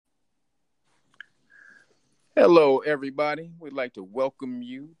Hello, everybody. We'd like to welcome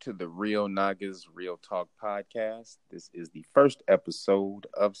you to the Real Nagas Real Talk podcast. This is the first episode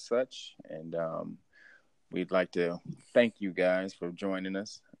of such, and we'd like to thank you guys for joining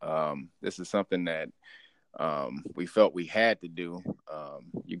us. This is something that we felt we had to do.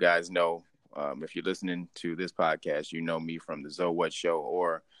 You guys know, if you're listening to this podcast, you know me from the Zoe What Show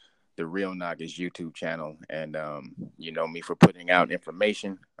or the Real Nagas YouTube channel, and you know me for putting out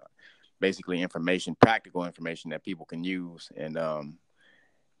information, basically information, practical information that people can use. And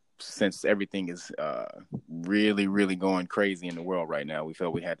since everything is really, really going crazy in the world right now, we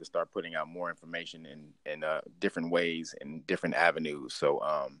felt we had to start putting out more information in different ways and different avenues. So,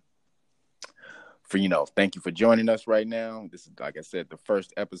 thank you for joining us right now. This is, like I said, the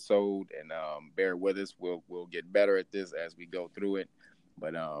first episode, and bear with us. We'll get better at this as we go through it.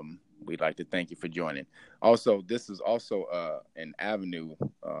 But we'd like to thank you for joining. Also, this is also an avenue.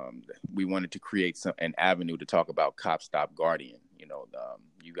 We wanted to create an avenue to talk about Cop Stop Guardian.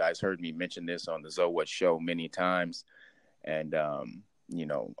 You guys heard me mention this on the Zoe What Show many times, and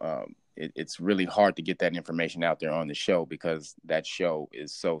it's really hard to get that information out there on the show because that show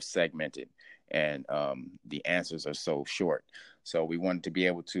is so segmented, and the answers are so short. So we wanted to be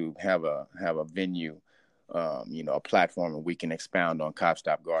able to have a venue, a platform where we can expound on Cop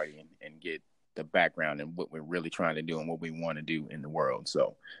Stop Guardian and get the background and what we're really trying to do and what we want to do in the world.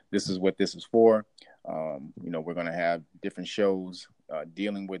 So this is what this is for. We're going to have different shows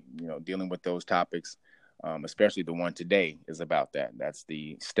dealing with those topics. Especially the one today is about that. That's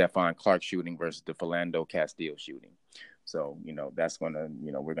the Stephon Clark shooting versus the Philando Castile shooting. So, that's going to,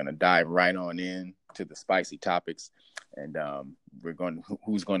 we're going to dive right on in to the spicy topics. And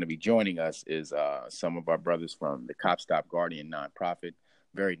who's going to be joining us is some of our brothers from the Cop Stop Guardian nonprofit,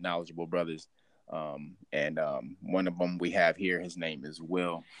 very knowledgeable brothers. And one of them we have here, his name is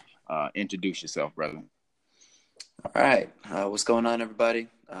Will. Introduce yourself, brother. All right. What's going on, everybody?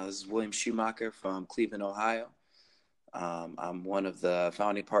 This is William Schumacher from Cleveland, Ohio. I'm one of the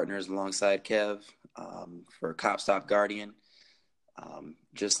founding partners alongside Kev for Cop Stop Guardian.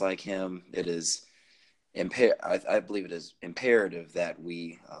 Just like him, it is I believe it is imperative that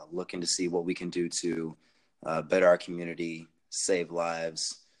we look into see what we can do to better our community, save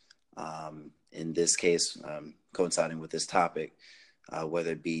lives. In this case, coinciding with this topic,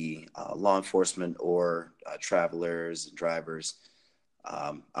 whether it be law enforcement or travelers and drivers.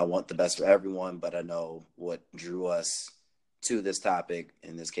 I want the best for everyone, but I know what drew us to this topic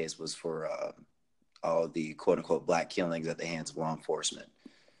in this case was for all the quote unquote black killings at the hands of law enforcement,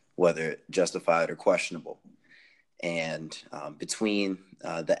 whether justified or questionable. And between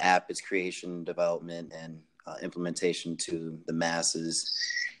the app, its creation, development, and implementation to the masses,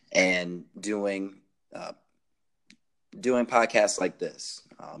 and doing podcasts like this,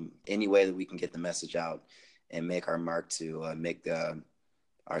 any way that we can get the message out and make our mark to make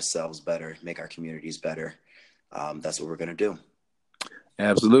ourselves better, make our communities better. That's what we're going to do.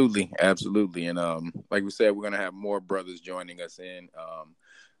 Absolutely. And like we said, we're going to have more brothers joining us in.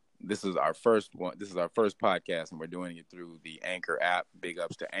 This is our first one. This is our first podcast, and we're doing it through the Anchor app. Big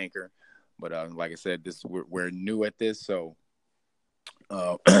ups to Anchor. But like I said, we're new at this, so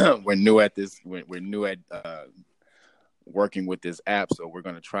we're new at this. We're new at working with this app, so we're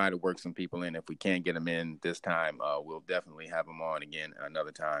going to try to work some people in. If we can't get them in this time, we'll definitely have them on again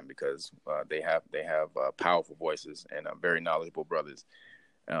another time because they have powerful voices and very knowledgeable brothers,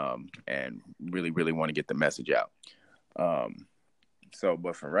 and really want to get the message out.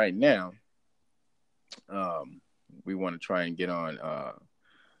 But for right now, we want to try and get on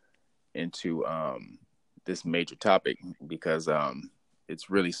into this major topic because it's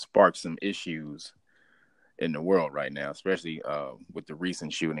really sparked some issues in the world right now, especially with the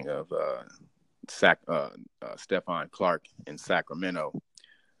recent shooting of Stephon Clark in Sacramento.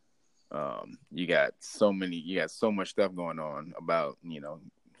 You got so much stuff going on about,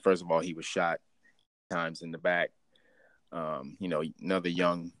 first of all, he was shot times in the back. Another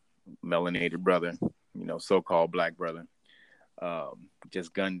young melanated brother, so-called black brother,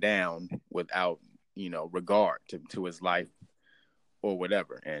 just gunned down without, regard to his life or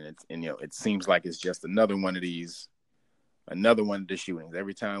whatever. And it seems like it's just another one of the shootings.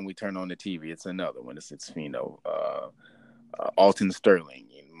 Every time we turn on the TV, it's another one. It's Alton Sterling,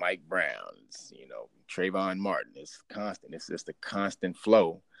 Mike Brown, Trayvon Martin. It's constant. It's just a constant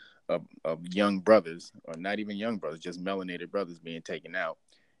flow of young brothers, or not even young brothers, just melanated brothers being taken out.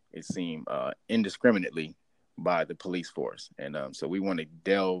 It seemed indiscriminately by the police force. And so we want to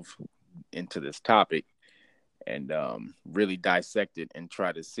delve into this topic and really dissect it and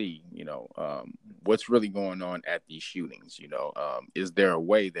try to see, what's really going on at these shootings. Is there a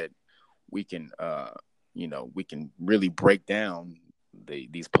way that we can we can really break down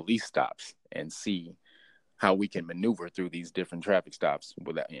these police stops and see how we can maneuver through these different traffic stops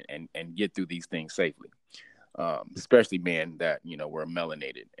without and get through these things safely. Especially being that we're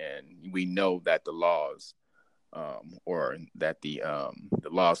melanated and we know that the laws or that the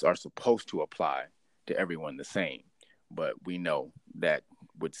laws are supposed to apply to everyone the same, but we know that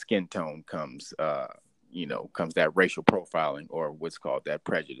with skin tone comes comes that racial profiling or what's called that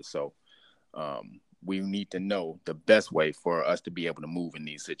prejudice. So we need to know the best way for us to be able to move in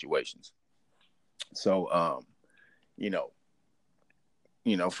these situations. So we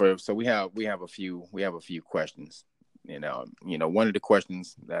have a few questions. One of the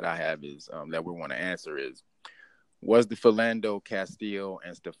questions that I have is that we want to answer is, was the Philando Castile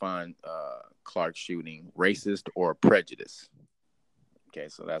and Stephon Clark shooting racist or prejudice? Okay,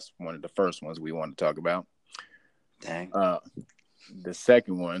 so that's one of the first ones we want to talk about. Dang. The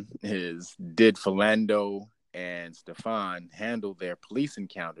second one is, did Philando and Stephon handle their police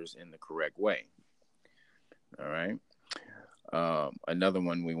encounters in the correct way? All right. Another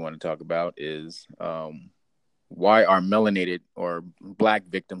one we want to talk about is why are melanated or black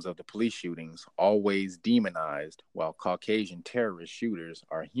victims of the police shootings always demonized while Caucasian terrorist shooters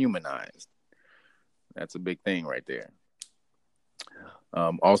are humanized? That's a big thing right there.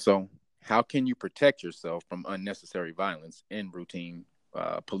 Also, how can you protect yourself from unnecessary violence in routine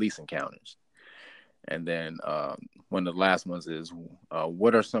police encounters? And then one of the last ones is,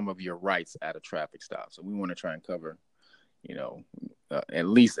 what are some of your rights at a traffic stop? So we want to try and cover, at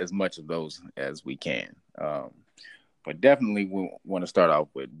least as much of those as we can. But definitely we want to start off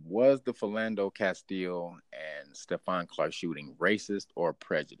with, was the Philando Castile and Stephon Clark shooting racist or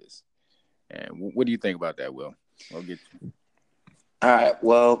prejudice? And what do you think about that, Will? We'll get you. All right.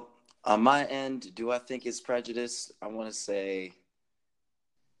 Well, on my end, do I think it's prejudice? I want to say,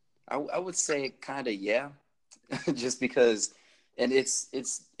 I would say kind of yeah, just because, and it's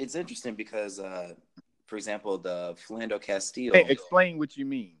interesting because, for example, the Philando Castile. Hey, explain what you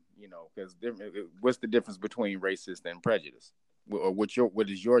mean. Because what's the difference between racist and prejudice, or what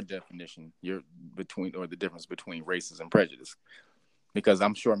is your definition? The difference between racist and prejudice? Because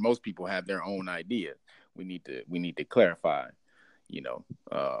I'm sure most people have their own idea. We need to clarify, from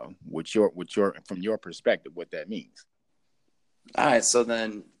your perspective, what that means. All right. So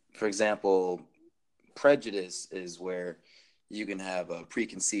then, for example, prejudice is where you can have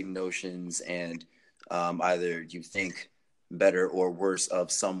preconceived notions and either you think better or worse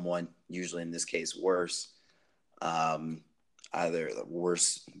of someone, usually in this case worse, either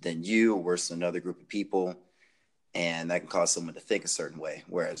worse than you or worse than another group of people, and that can cause someone to think a certain way.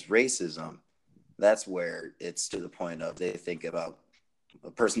 Whereas racism, that's where it's to the point of they think about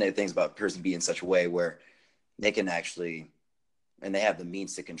a person, they think about a person being such a way where they can actually, and they have the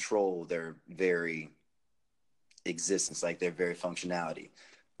means to control their very existence, like their very functionality.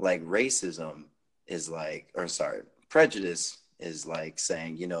 Like racism is prejudice is like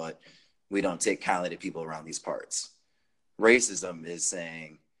saying, you know what, we don't take kindly to people around these parts. Racism is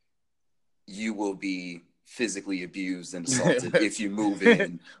saying you will be physically abused and assaulted if you move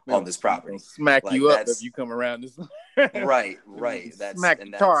in on this property. Smack you up if you come around this. Right. Smack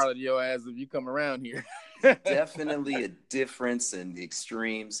the tar out of your ass if you come around here. Definitely a difference in the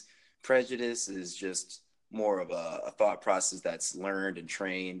extremes. Prejudice is just more of a thought process that's learned and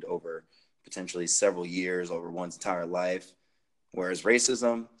trained over potentially several years, over one's entire life. Whereas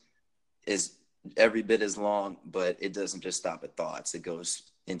racism is every bit as long, but it doesn't just stop at thoughts. It goes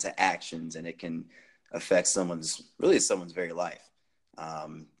into actions, and it can affect someone's very life.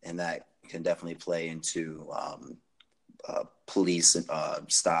 And that can definitely play into police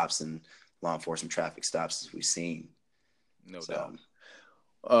stops and law enforcement traffic stops, as we've seen. No doubt.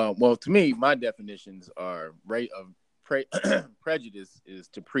 Well, to me, my definitions are prejudice is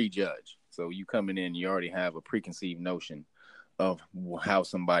to prejudge. So you coming in, you already have a preconceived notion of how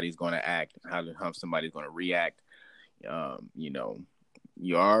somebody's going to act, how somebody's going to react.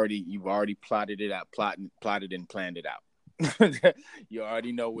 You've already plotted it out, plotted and planned it out. You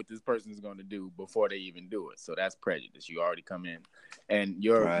already know what this person is going to do before they even do it. So that's prejudice. You already come in, and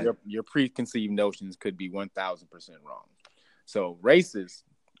your preconceived notions could be 1,000% wrong. So racist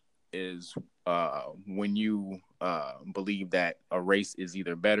is when you believe that a race is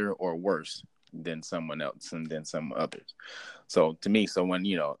either better or worse than someone else and than some others. So to me, when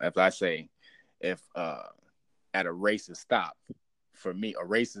if I say at a racist stop for me, a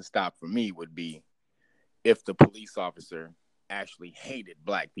racist stop for me would be if the police officer actually hated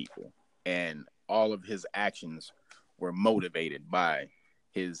black people and all of his actions were motivated by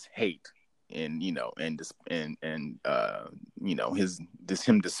his hate and him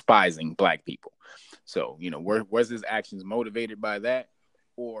despising black people. So, was his actions motivated by that,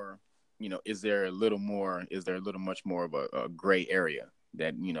 or, is there a little much more of a gray area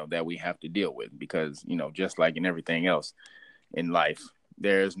that, that we have to deal with? Because, just like in everything else in life,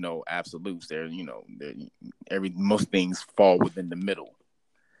 there's no absolutes. Most things fall within the middle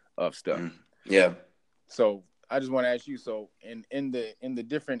of stuff. Yeah. So I just want to ask you. So in the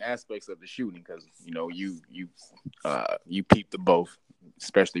different aspects of the shooting, because you peeped the both,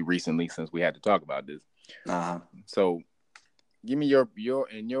 especially recently since we had to talk about this. So give me your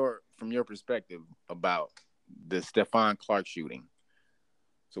from your perspective about the Stephon Clark shooting.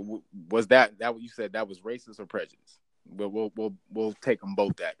 So was that what you said, that was racist or prejudice? We'll take them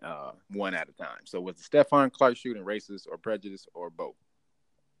both at one at a time. So was the Stephon Clark shooting racist or prejudice, or both,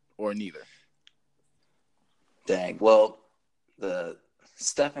 or neither? Dang. Well, the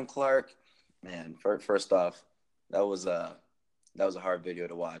Stephon Clark, man. First off, that was a hard video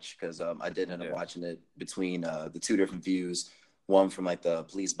to watch, because I did end up watching it between the two different views, one from like the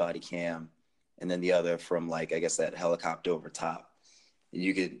police body cam, and then the other from like, I guess, that helicopter over top.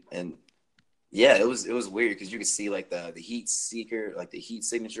 It was weird, because you could see like the heat seeker, like the heat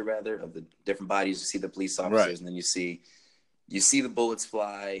signature rather, of the different bodies. You see the police officers, right. And then you see the bullets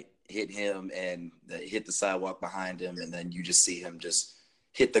fly, hit him, and hit the sidewalk behind him, and then you just see him just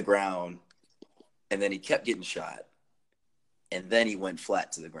hit the ground, and then he kept getting shot, and then he went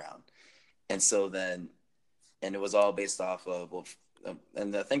flat to the ground. And so then, and it was all based off of,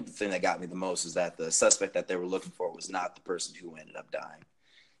 and I think the thing that got me the most is that the suspect that they were looking for was not the person who ended up dying.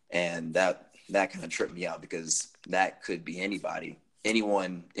 And that kind of tripped me out, because that could be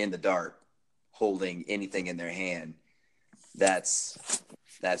anyone in the dark holding anything in their hand. That's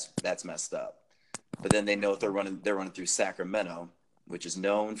messed up. But then they know they're running through Sacramento, which is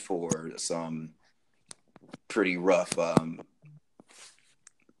known for some pretty rough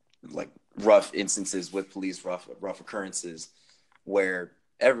instances with police, rough occurrences, where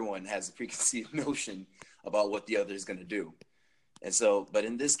everyone has a preconceived notion about what the other is going to do. And so, but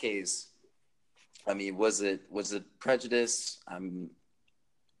in this case, I mean, was it prejudice? I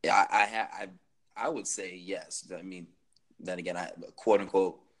would say yes. I mean, then again, I quote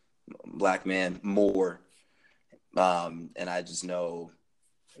unquote black man more, and I just know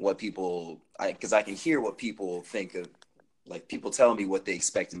what people, because I can hear what people think of, like people tell me what they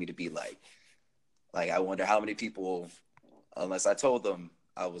expected me to be like. Like, I wonder how many people, unless I told them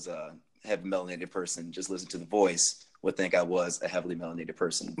I was a heavy melanated person, just listen to the voice, would think I was a heavily melanated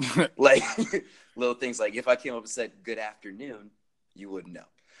person. Like little things like, if I came up and said good afternoon, you wouldn't know.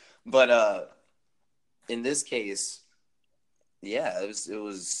 But in this case, yeah, it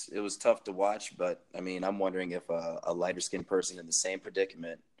was tough to watch. But I mean, I'm wondering if a lighter skinned person in the same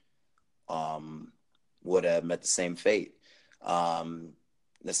predicament would have met the same fate.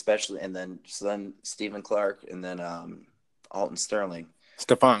 Especially, and then Stephon Clark, and then Alton Sterling.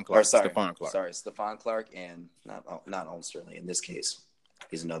 Stephon Clark. Stephon Clark, and not Alton Sterling in this case.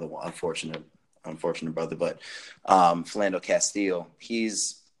 He's another one, unfortunate brother. But Philando Castile,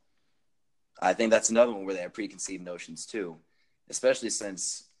 I think that's another one where they have preconceived notions too, especially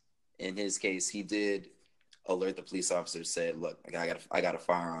since in his case he did alert the police officer, said, "Look, I got a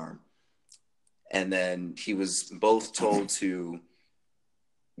firearm," and then he was both told to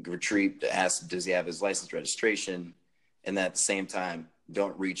retrieve, to ask, does he have his license, registration, and at the same time,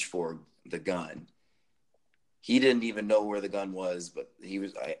 don't reach for the gun. He didn't even know where the gun was, but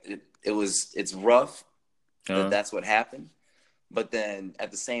it's rough that that's what happened. But then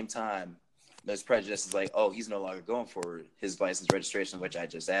at the same time, there's prejudice. Is like, oh, he's no longer going for his license, registration, which I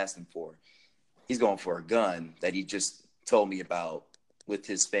just asked him for. He's going for a gun that he just told me about with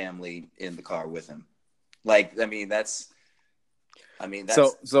his family in the car with him. Like, I mean, that's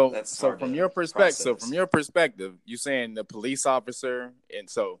so from your perspective, you're saying the police officer, and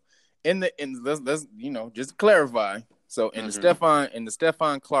so let's just clarify. So in the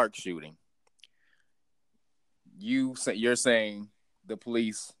Stephon Clark shooting, you're saying the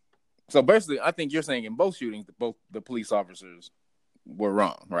police. So basically, I think you're saying in both shootings, both the police officers were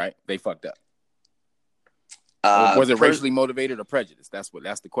wrong, right? They fucked up. Was it racially motivated or prejudice? That's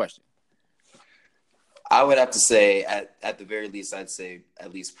the question. I would have to say, at the very least, I'd say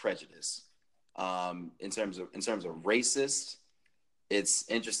at least prejudice. In terms of racist, it's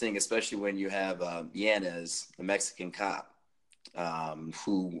interesting, especially when you have Yanez, the Mexican cop,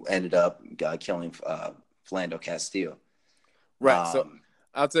 who ended up killing Philando Castile. Right. So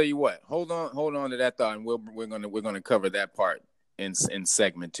I'll tell you what. Hold on to that thought, and we're gonna cover that part in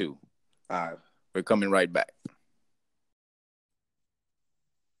segment 2. All right. We're coming right back.